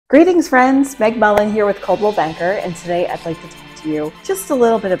Greetings friends, Meg Mullin here with Coldwell Banker, and today I'd like to talk to you just a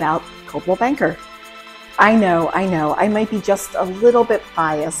little bit about Coldwell Banker. I know, I might be just a little bit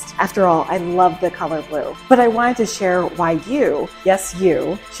biased. After all, I love the color blue. But I wanted to share why you, yes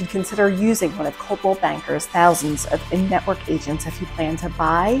you, should consider using one of Coldwell Banker's thousands of in-network agents if you plan to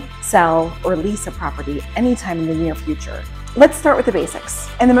buy, sell, or lease a property anytime in the near future. Let's start with the basics,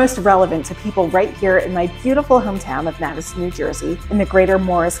 and the most relevant to people right here in my beautiful hometown of Madison, New Jersey, in the greater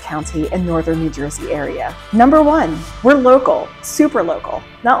Morris County and northern New Jersey area. Number one, we're local, super local.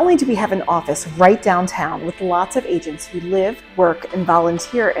 Not only do we have an office right downtown with lots of agents who live, work, and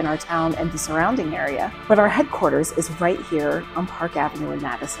volunteer in our town and the surrounding area, but our headquarters is right here on Park Avenue in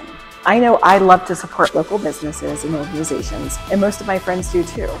Madison. I know I love to support local businesses and organizations, and most of my friends do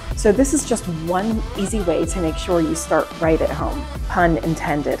too. So this is just one easy way to make sure you start right at home, pun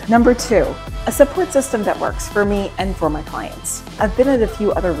intended. Number two, a support system that works for me and for my clients. I've been at a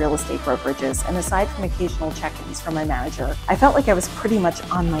few other real estate brokerages, and aside from occasional check-ins from my manager, I felt like I was pretty much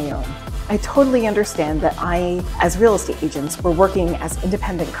on my own. I totally understand that as real estate agents, were working as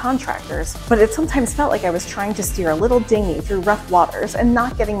independent contractors, but it sometimes felt like I was trying to steer a little dinghy through rough waters and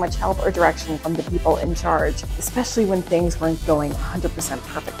not getting much help or direction from the people in charge, especially when things weren't going 100%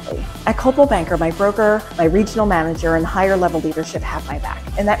 perfectly. At Coldwell Banker, my broker, my regional manager, and higher level leadership have my back.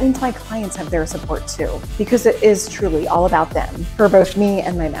 And that means my clients have their support too, because it is truly all about them for both me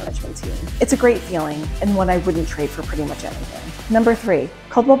and my management team. It's a great feeling and one I wouldn't trade for pretty much anything. Number three,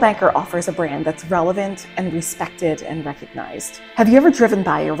 Coldwell Banker offers a brand that's relevant and respected and recognized. Have you ever driven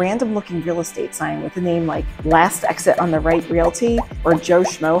by a random looking real estate sign with a name like Last Exit on the Right Realty or Joe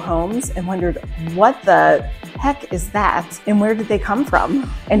Schmo Homes and wondered what the heck is that and where did they come from?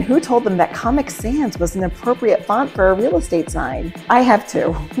 And who told them that Comic Sans was an appropriate font for a real estate sign? I have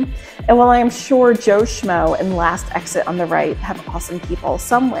too. And while I am sure Joe Schmo and Last Exit on the Right have awesome people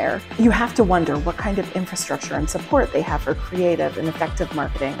somewhere, you have to wonder what kind of infrastructure and support they have for creative and effective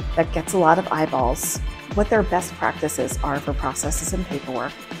marketing that gets a lot of eyeballs, what their best practices are for processes and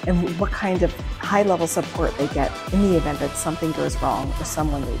paperwork, and what kind of high-level support they get in the event that something goes wrong or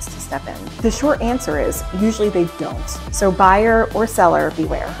someone needs to step in. The short answer is usually they don't. So buyer or seller,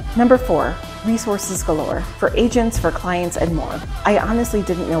 beware. Number four, resources galore for agents, for clients, and more. I honestly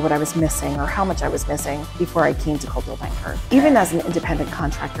didn't know what I was missing or how much I was missing before I came to Coldwell Banker. Even as an independent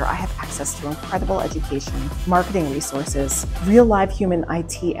contractor, I have access to incredible education, marketing resources, real live human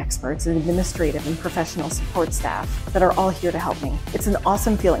IT experts, and administrative and professional support staff that are all here to help me. It's an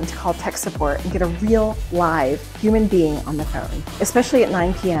awesome feeling to call tech support and get a real live human being on the phone, especially at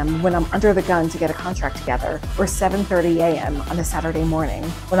 9 p.m. when I'm under the gun to get a contract together, or 7:30 a.m. on a Saturday morning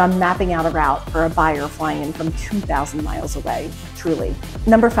when I'm mapping out a route for a buyer flying in from 2,000 miles away, truly.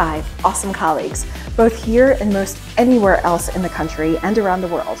 Number five, awesome colleagues, both here and most anywhere else in the country and around the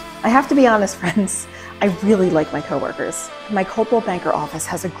world. I have to be honest, friends, I really like my coworkers. My Coldwell Banker office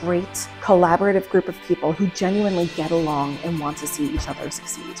has a great collaborative group of people who genuinely get along and want to see each other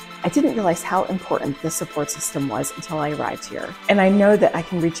succeed. I didn't realize how important this support system was until I arrived here. And I know that I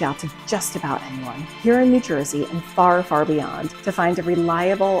can reach out to just about anyone here in New Jersey and far, far beyond to find a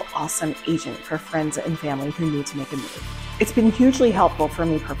reliable, awesome agent for friends and family who need to make a move. It's been hugely helpful for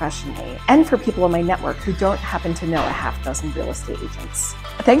me professionally and for people in my network who don't happen to know a half dozen real estate agents.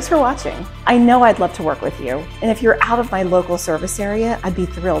 Thanks for watching. I know I'd love to work with you. And if you're out of my local service area, I'd be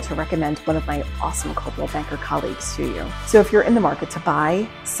thrilled to recommend one of my awesome Coldwell Banker colleagues to you. So if you're in the market to buy,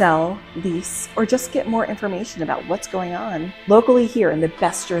 sell, lease, or just get more information about what's going on locally here in the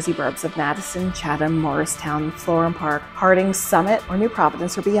best Jersey burbs of Madison, Chatham, Morristown, Florham Park, Harding, Summit, or New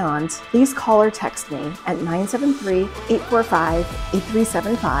Providence or beyond, please call or text me at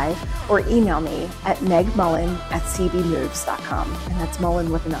 973-845-8375 or email me at megmullin@cbmoves.com. And that's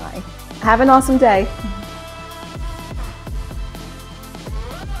Mullin with an I. Have an awesome day.